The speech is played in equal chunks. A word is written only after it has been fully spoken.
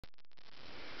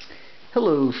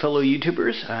Hello fellow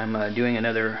YouTubers, I'm doing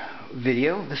another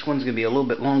video. This one's going to be a little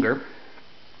bit longer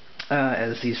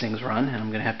as these things run, and I'm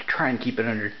going to have to try and keep it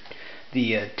under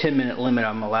the 10-minute limit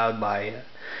I'm allowed by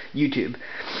YouTube.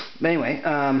 But anyway,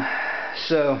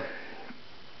 so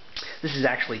this is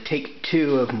actually take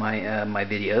 2 of my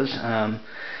videos.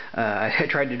 I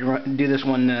tried to do this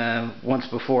one once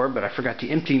before, but I forgot to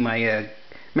empty my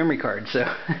memory card, so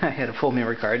I had a full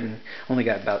memory card and only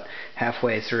got about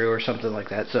halfway through or something like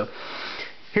that. So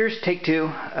here's take 2,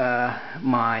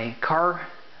 my car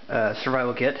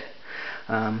survival kit.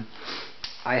 I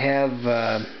have,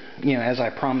 you know, as I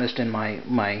promised in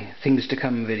my things to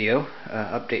come video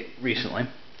update recently.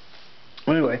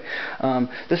 Anyway,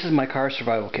 this is my car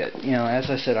survival kit. You know, as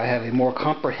I said, I have a more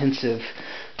comprehensive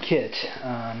kit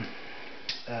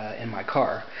in my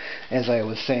car, as I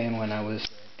was saying when I was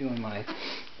doing my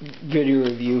video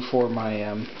review for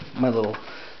my my little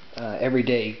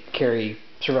everyday carry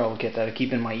survival kit that I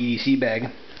keep in my EDC bag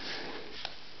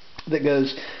that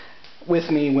goes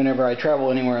with me whenever I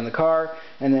travel anywhere in the car,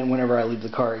 and then whenever I leave the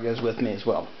car it goes with me as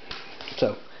well.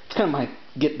 So it's kind of my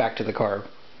get back to the car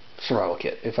survival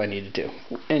kit if I needed to.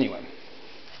 Anyway,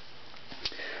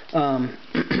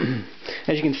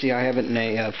 as you can see, I have it in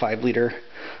a 5-liter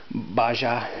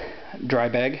Baja dry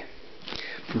bag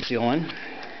from Sealine.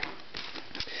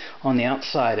 On the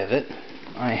outside of it,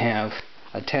 I have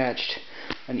attached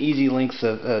an easy length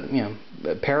of, you know,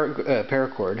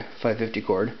 paracord, 550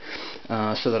 cord,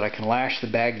 so that I can lash the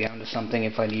bag down to something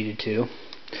if I needed to.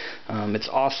 It's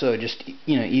also just,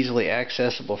 you know, easily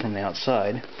accessible from the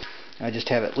outside. I just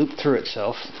have it looped through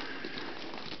itself,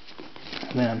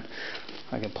 and then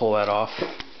I can pull that off.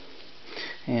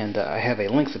 And I have a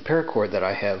length of paracord that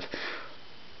I have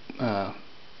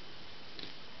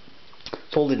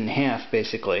folded in half,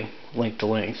 basically, length to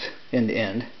length, end to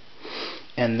end.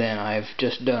 And then I've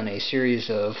just done a series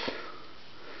of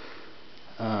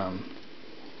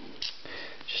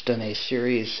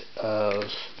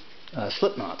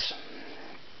slip knots.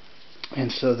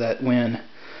 And so that when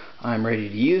I'm ready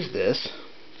to use this,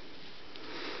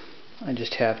 I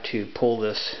just have to pull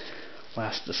this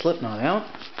the slip knot out,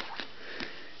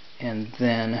 and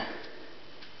then,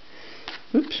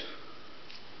 oops,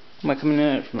 I'm coming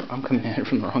at it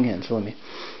from the wrong end, so let me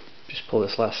just pull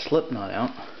this last slip knot out,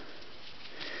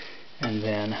 and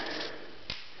then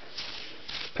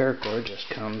the paracord just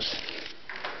comes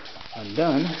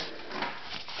undone.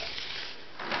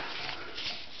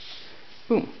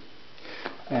 Boom.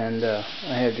 And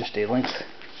I have just a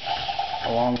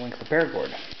long length of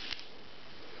paracord.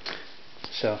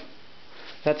 So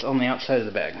that's on the outside of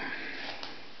the bag.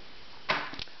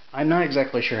 I'm not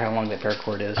exactly sure how long that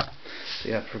paracord is, so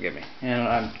you have to forgive me.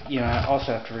 And you know, I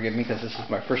also have to forgive me because this is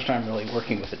my first time really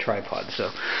working with a tripod.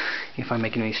 So if I'm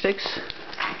making mistakes,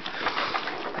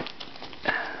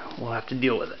 we'll have to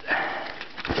deal with it.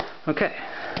 Okay.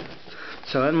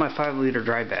 So in my 5-liter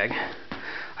dry bag,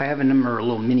 I have a number of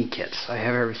little mini kits. I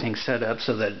have everything set up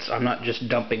so that I'm not just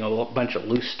dumping a bunch of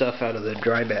loose stuff out of the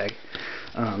dry bag.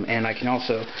 And I can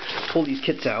also pull these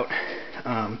kits out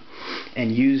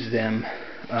and use them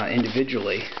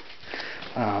individually,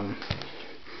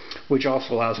 which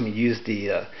also allows me to use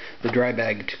the dry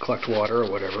bag to collect water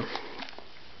or whatever.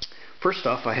 First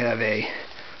off, I have a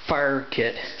fire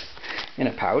kit in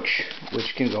a pouch,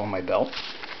 which can go on my belt.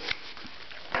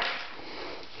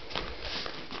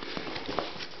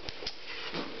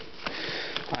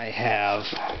 I have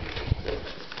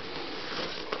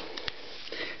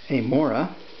a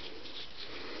Mora.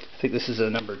 I think this is a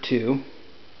number 2.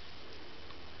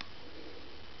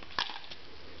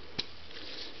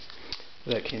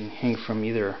 That can hang from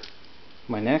either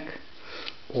my neck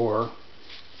or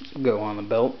go on the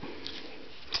belt.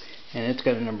 And it's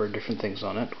got a number of different things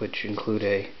on it, which include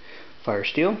a fire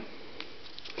steel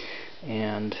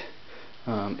and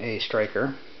a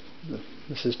striker.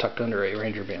 This is tucked under a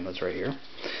Ranger band that's right here.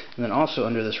 And then also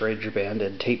under this Ranger band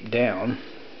and taped down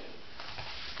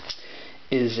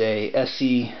is a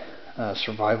SC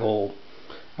survival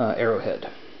arrowhead.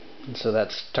 And so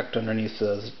that's tucked underneath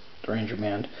the Ranger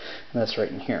band, and that's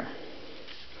right in here.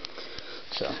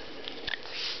 So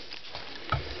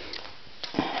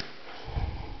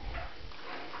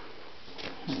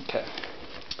okay.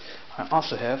 I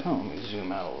also have, let me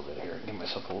zoom out a little bit here and give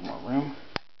myself a little more room.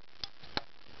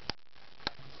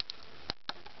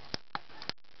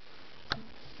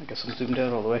 I guess I'm zoomed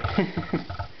out all the way.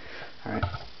 Alright,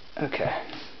 okay.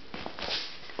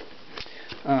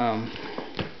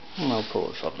 I'll pull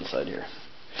this off the side here.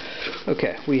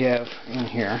 Okay, we have in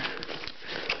here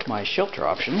my shelter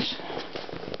options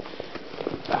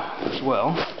as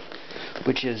well,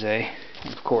 which is a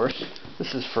of course,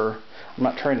 this is for, I'm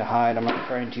not trying to hide, I'm not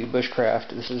trying to bushcraft.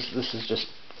 This is just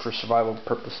for survival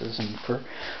purposes and for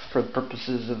the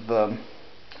purposes of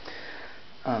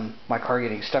my car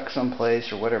getting stuck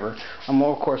someplace or whatever. I'm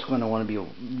of course going to want to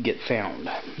get found.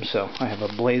 So I have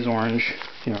a blaze orange,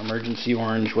 emergency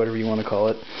orange, whatever you want to call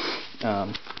it,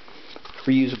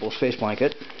 reusable space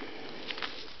blanket,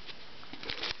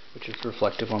 which is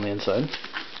reflective on the inside,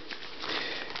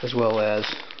 as well as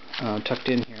tucked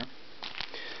in here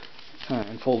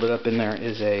and folded up in there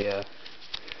is a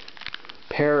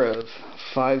pair of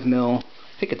 5mm,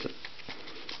 I think it's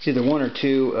either one or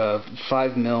two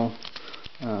 5mm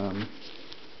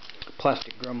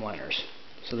plastic drum liners.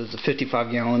 So there's the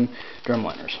 55-gallon drum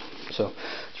liners. So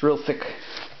it's real thick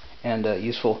and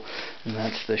useful, and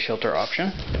that's the shelter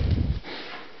option,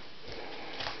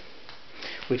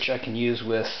 which I can use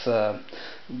with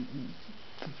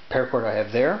paracord I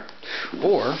have there,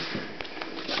 or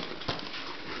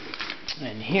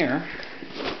in here.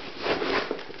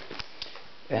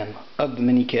 And of the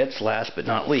mini kits, last but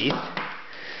not least,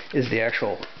 is the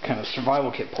actual kind of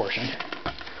survival kit portion,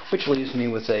 which leaves me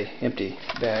with a empty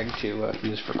bag to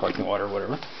use for collecting water or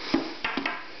whatever.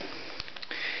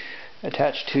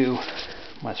 Attached to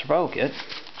my survival kit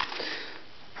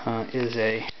is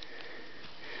a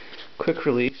quick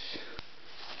release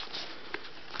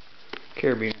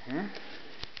carabiner here.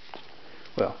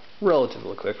 Well,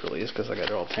 relatively quick release because I got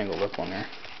it all tangled up on there.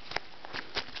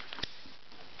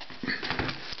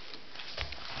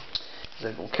 The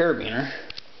little carabiner,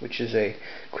 which is a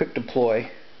quick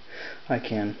deploy. I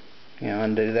can,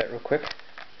 undo that real quick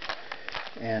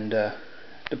and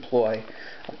deploy.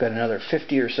 I've got another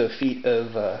 50 or so feet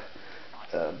of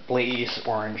blaze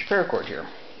orange paracord here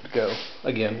to go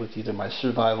again with either my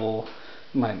survival,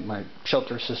 my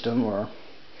shelter system, or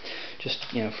just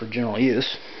for general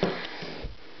use.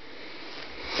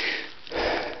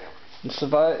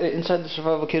 Inside the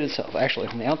survival kit itself, actually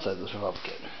on the outside of the survival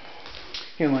kit.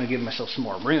 Here I want to give myself some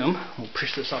more room. We'll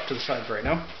push this off to the side for right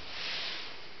now.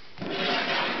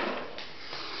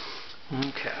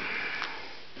 Okay.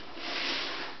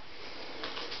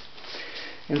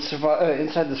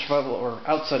 Inside the survival, or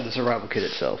outside the survival kit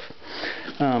itself,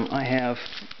 I have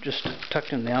just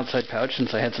tucked in the outside pouch,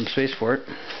 since I had some space for it,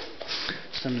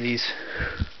 some of these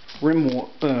rim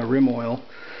oil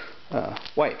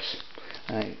wipes.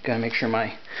 I gotta make sure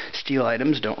my steel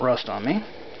items don't rust on me.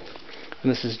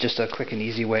 And this is just a quick and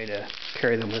easy way to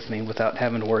carry them with me without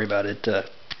having to worry about it,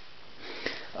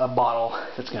 a bottle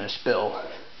that's going to spill,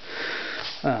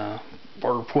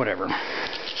 or whatever.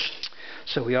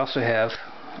 So we also have,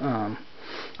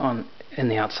 in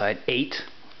the outside, 8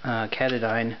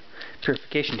 catadine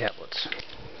purification tablets.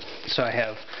 So I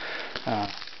have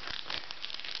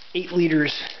 8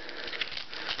 liters,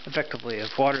 effectively, of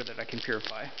water that I can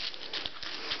purify.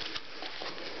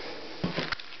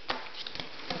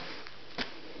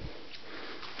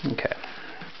 Okay.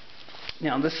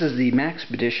 Now this is the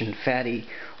Maxpedition Fatty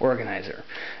Organizer.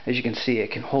 As you can see, it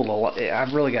can hold a lot.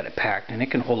 I've really got it packed, and it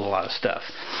can hold a lot of stuff.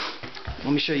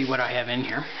 Let me show you what I have in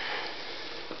here.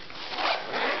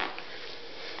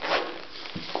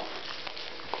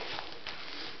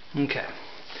 Okay.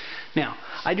 Now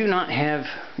I do not have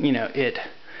it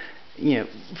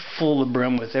full to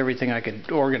brim with everything I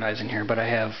could organize in here, but I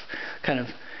have kind of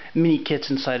mini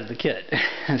kits inside of the kit.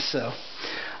 So.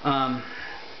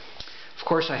 Of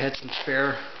course, I had some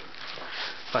spare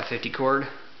 550 cord,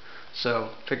 so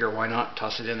figure why not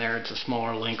toss it in there. It's a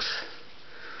smaller length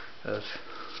of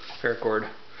paracord,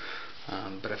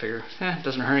 but I figure it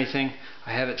doesn't hurt anything.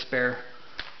 I have it spare,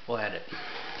 we'll add it.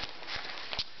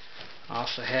 I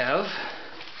also have,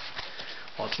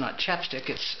 well, it's not chapstick,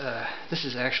 it's this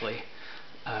is actually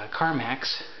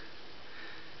Carmix,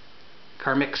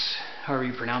 however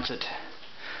you pronounce it.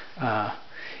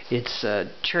 It's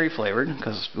cherry flavored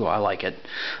because, well, I like it.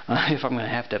 If I'm going to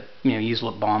have to, use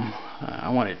lip balm, I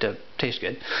want it to taste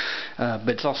good. But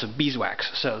it's also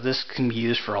beeswax, so this can be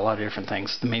used for a lot of different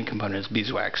things. The main component is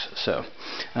beeswax, so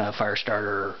fire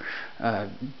starter,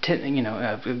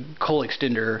 coal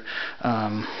extender.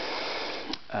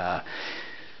 I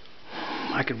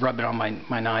could rub it on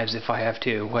my knives if I have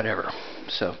to, whatever.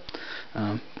 So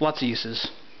lots of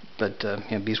uses, but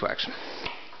beeswax.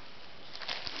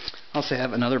 I also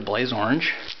have another blaze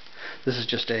orange. This is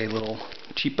just a little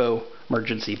cheapo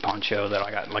emergency poncho that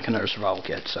I got in like another survival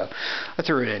kit, so I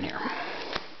threw it in here.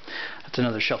 That's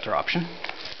another shelter option.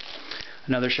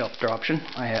 Another shelter option,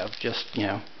 I have just,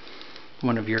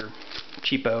 one of your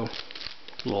cheapo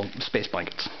little space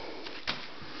blankets.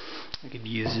 I could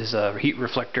use as a heat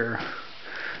reflector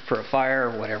for a fire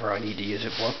or whatever I need to use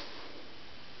it for.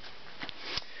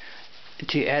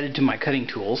 to add it to my cutting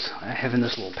tools, I have in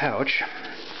this little pouch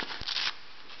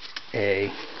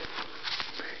a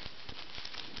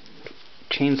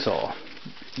chainsaw.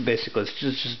 Basically, it's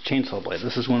just a chainsaw blade.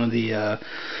 This is one of the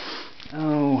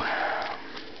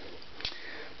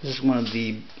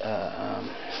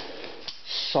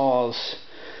saws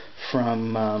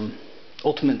from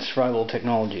Ultimate Survival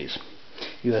Technologies,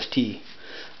 UST.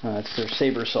 It's their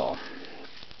saber saw.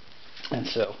 And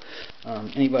so,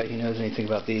 anybody who knows anything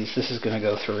about these, this is going to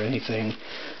go through anything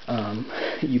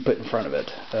you put in front of it.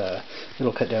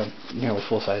 It'll cut down nearly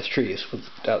full-size trees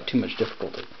without too much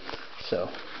difficulty. So,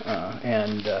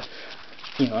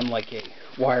 unlike a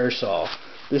wire saw,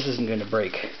 this isn't going to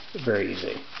break very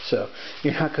easy. So,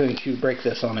 you're not going to break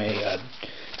this on a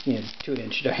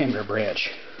 2-inch diameter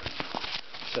branch.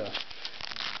 So,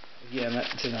 again,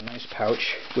 that's in a nice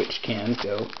pouch, which can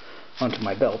go onto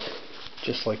my belt,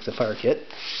 just like the fire kit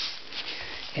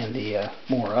and the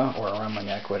Mora, or around my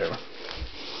neck, whatever.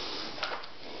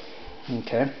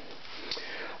 Okay.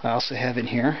 I also have in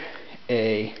here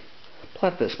a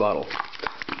platypus bottle.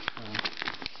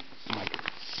 My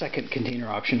second container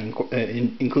option,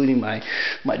 including my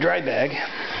dry bag.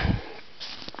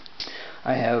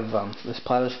 I have this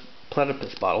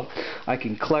platypus bottle. I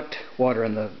can collect water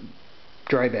in the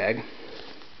dry bag,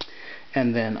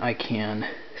 and then I can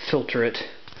filter it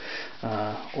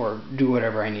or do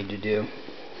whatever I need to do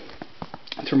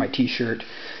through my t-shirt,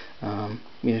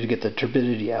 to get the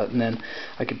turbidity out, and then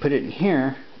I can put it in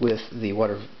here with the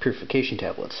water purification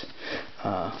tablets.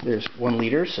 There's 1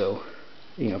 liter, so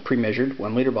pre-measured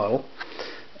 1 liter bottle,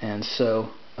 and so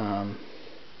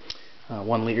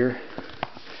 1 liter,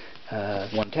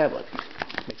 1 tablet.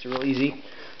 Makes it real easy,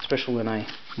 especially when I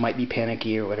might be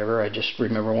panicky or whatever. I just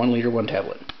remember 1 liter, 1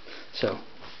 tablet. So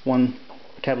 1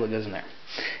 tablet goes in there,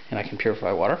 and I can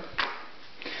purify water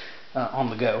on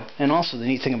the go. And also, the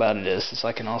neat thing about it is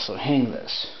I can also hang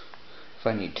this if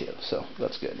I need to, so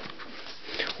that's good.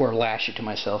 Or lash it to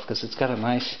myself, because it's got a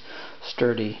nice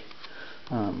sturdy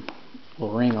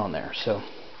little ring on there, so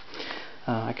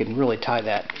I can really tie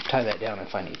that down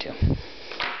if I need to.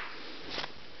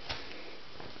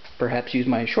 Perhaps use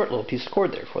my short little piece of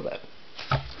cord there for that.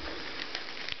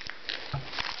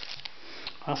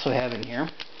 I also have in here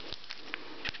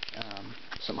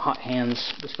some Hot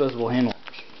Hands disposable hand warmers.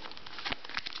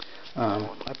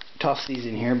 I toss these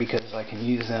in here because I can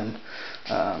use them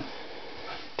to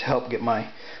help get my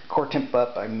core temp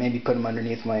up. I maybe put them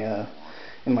underneath my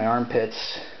in my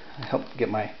armpits, help get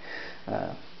my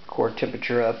core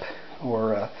temperature up,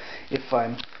 or if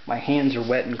my hands are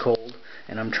wet and cold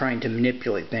and I'm trying to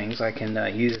manipulate things, I can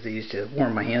use these to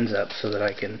warm my hands up so that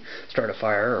I can start a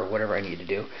fire or whatever I need to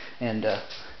do. And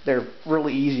they're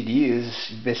really easy to use.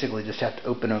 You basically just have to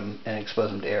open them and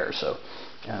expose them to air. So,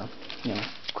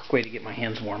 quick way to get my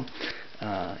hands warm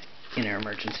in an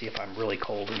emergency if I'm really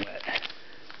cold and wet,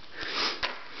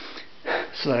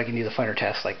 so that I can do the finer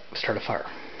tasks like start a fire.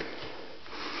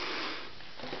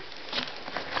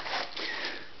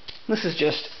 This is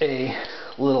just a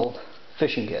little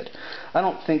fishing kit. I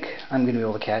don't think I'm going to be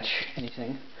able to catch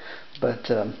anything, but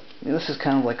this is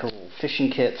kind of like a little fishing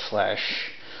kit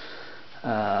slash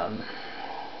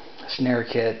snare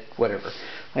kit, whatever.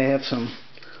 I have some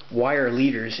wire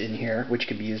leaders in here which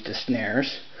could be used as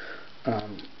snares.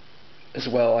 As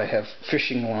well, I have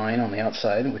fishing line on the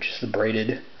outside, which is the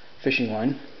braided fishing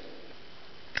line.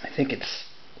 I think it's,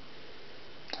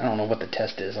 I don't know what the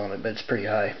test is on it, but it's pretty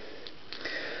high.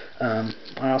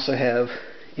 I also have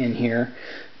in here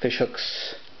fish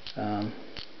hooks,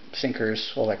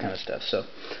 sinkers, all that kind of stuff. So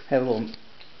I have a little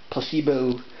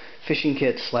placebo fishing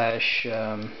kit slash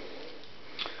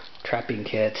trapping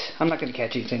kit. I'm not going to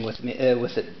catch anything with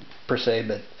it per se,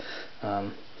 but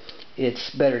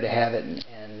it's better to have it,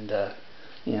 and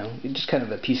it's just kind of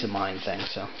a peace of mind thing.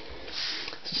 So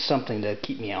it's something to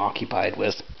keep me occupied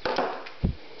with.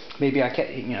 Maybe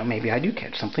maybe I do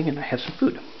catch something and I have some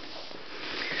food.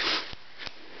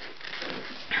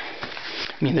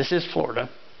 I mean, this is Florida,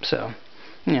 so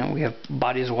we have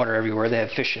bodies of water everywhere. They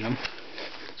have fish in them,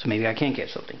 so maybe I can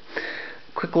catch something.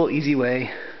 Quick little easy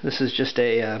way. This is just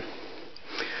a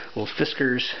little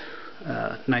Fisker's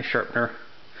knife sharpener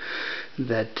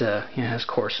that has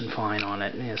coarse and fine on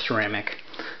it, and it's ceramic,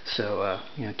 so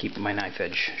keep my knife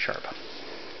edge sharp.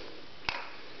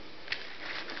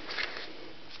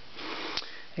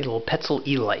 A little Petzl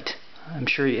E-Light. I'm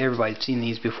sure everybody's seen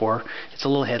these before. It's a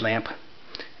little headlamp,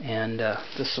 and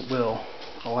this will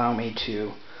allow me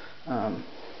to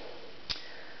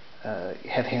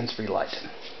have hands-free light.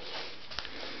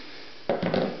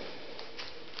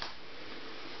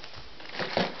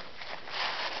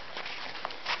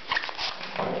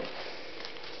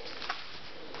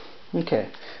 Okay,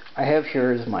 I have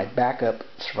here is my backup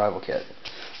survival kit.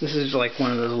 This is like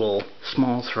one of those little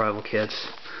small survival kits.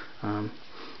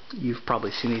 You've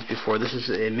probably seen these before. This is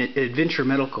an Adventure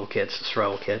Medical Kit's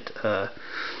survival kit.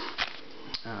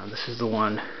 This is the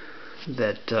one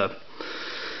that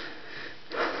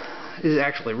is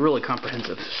actually really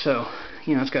comprehensive. So,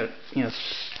 it's got,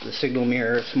 the signal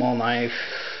mirror, small knife,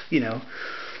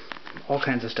 all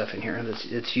kinds of stuff in here.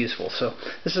 It's useful. So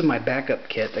this is my backup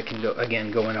kit that can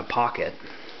go in a pocket,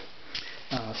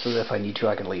 so that if I need to,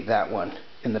 I can leave that one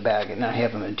in the bag, and I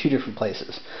have them in 2 different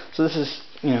places. So this is,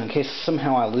 in case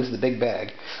somehow I lose the big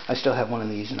bag, I still have one of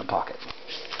these in a pocket.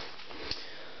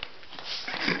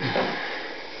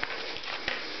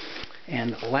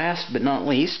 And last but not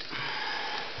least,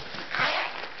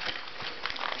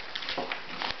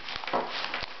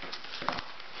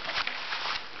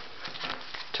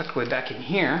 tucked away back in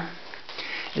here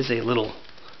is a little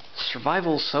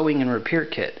survival sewing and repair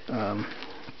kit.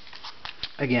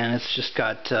 Again, it's just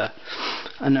got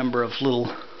a number of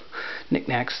little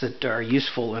knickknacks that are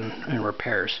useful in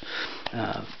repairs.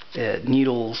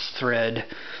 Needles, thread,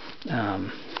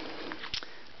 a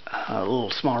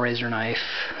little small razor knife,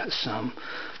 some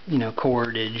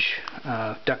cordage,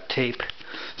 duct tape.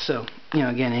 So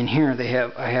again, in here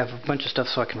I have a bunch of stuff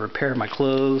so I can repair my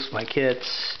clothes, my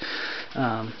kits,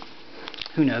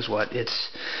 who knows what. It's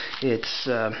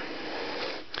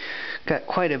got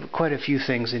quite a few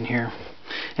things in here,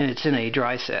 and it's in a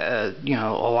dry a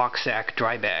lock sack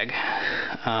dry bag.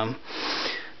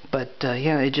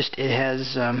 Yeah, it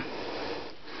has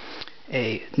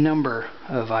a number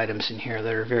of items in here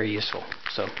that are very useful.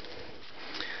 So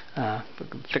we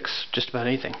can fix just about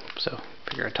anything. So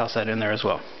figure I'd toss that in there as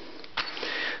well.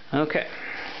 Okay.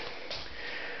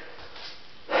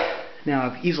 Now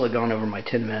I've easily gone over my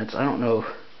 10 minutes. I don't know if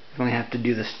I'm going to have to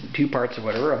do this in 2 parts or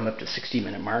whatever. I'm up to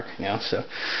 60-minute mark now, so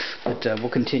but we'll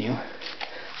continue.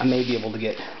 I may be able to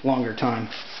get longer time.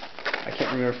 I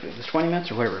can't remember if it was 20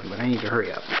 minutes or whatever, but I need to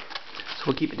hurry up. So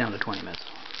we'll keep it down to 20 minutes.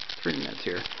 30 minutes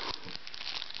here.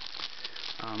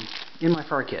 In my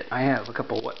fire kit, I have a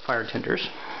couple of wet fire tenders.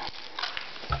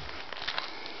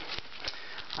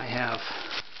 I have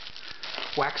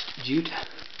waxed jute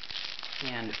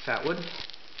and fatwood.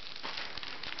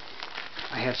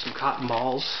 I have some cotton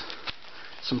balls,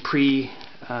 some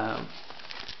pre-done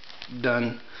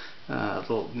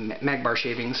little mag bar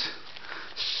shavings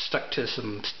stuck to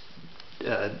some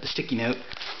sticky note,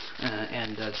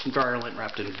 and some dryer lint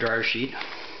wrapped in a dryer sheet.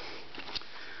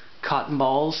 Cotton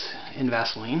balls in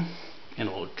Vaseline in a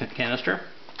little canister.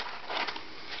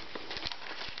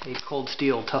 A cold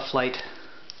steel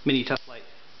mini tough light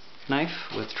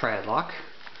knife with triad lock.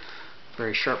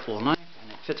 Very sharp little knife,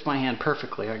 and it fits my hand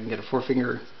perfectly. I can get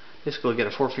basically get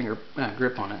a 4-finger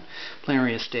grip on it.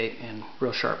 Plenary estate and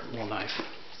real sharp little knife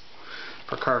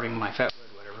for carving my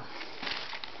fatwood, whatever.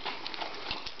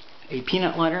 A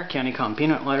peanut lighter, County Com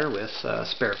peanut lighter with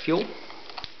spare fuel.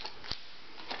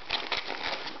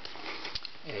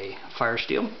 A fire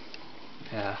steel,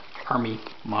 Army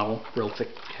model, real thick,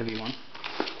 heavy one.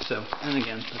 So, and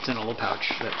again, it's in a little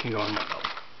pouch that can go in my belt.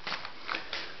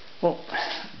 Well,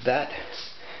 that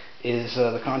is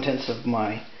the contents of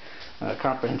my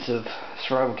comprehensive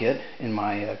survival kit in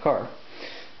my car.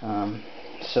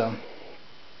 So,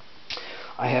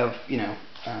 I have,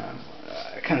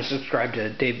 I kind of subscribe to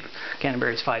Dave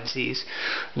Canterbury's 5 C's.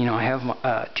 I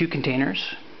have 2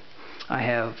 containers. I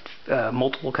have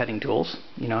multiple cutting tools.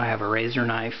 I have a razor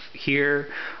knife here.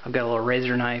 I've got a little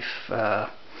razor knife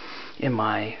in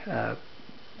my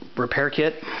repair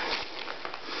kit.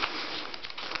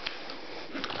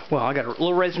 Well, I got a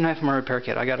little razor knife in my repair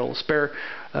kit. I got a little spare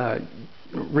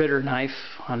Ritter knife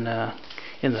in the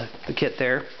kit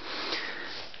there.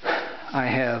 I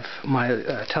have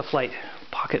my Tough Light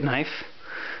pocket knife.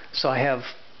 So I have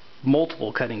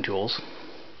multiple cutting tools.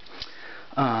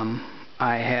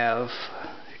 I have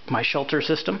my shelter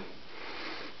system.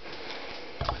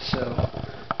 So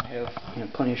I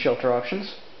have plenty of shelter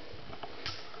options.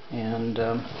 And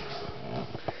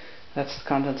that's the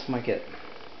contents of my kit.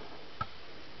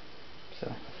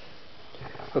 So,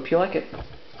 hope you like it.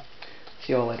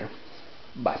 See you all later.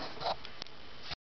 Bye.